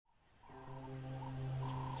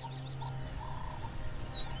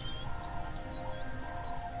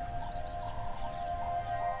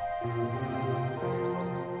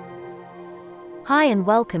Hi and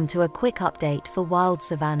welcome to a quick update for Wild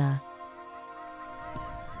Savanna.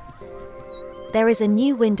 There is a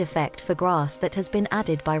new wind effect for grass that has been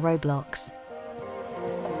added by Roblox.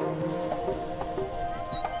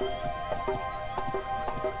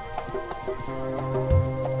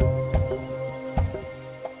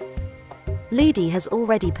 Ludi has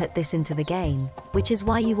already put this into the game, which is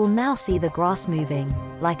why you will now see the grass moving,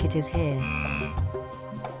 like it is here.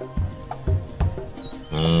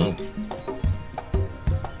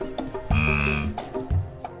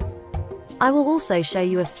 I will also show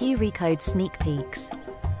you a few Recode Sneak Peeks.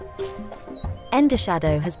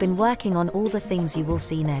 Endershadow has been working on all the things you will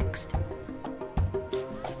see next.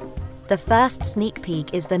 The first sneak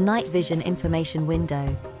peek is the night vision information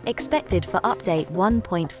window, expected for update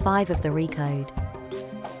 1.5 of the Recode.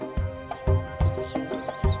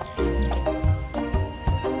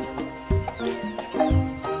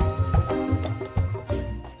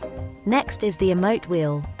 Next is the Emote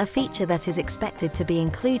wheel, a feature that is expected to be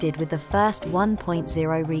included with the first 1.0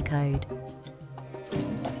 Recode.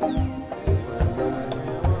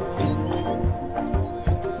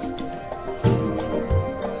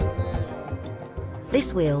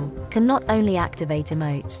 This wheel can not only activate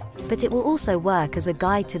emotes, but it will also work as a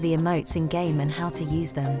guide to the emotes in-game and how to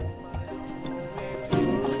use them.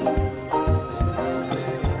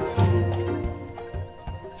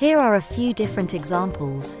 Here are a few different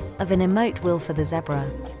examples of an emote wheel for the zebra.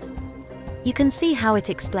 You can see how it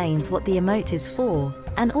explains what the emote is for,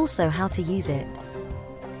 and also how to use it.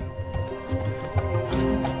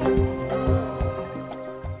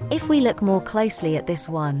 If we look more closely at this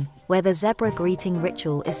one, where the zebra greeting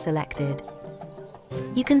ritual is selected,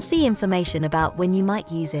 you can see information about when you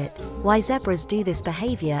might use it, why zebras do this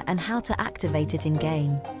behavior and how to activate it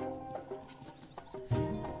in-game.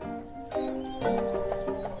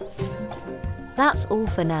 That's all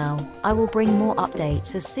for now. I will bring more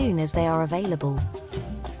updates as soon as they are available.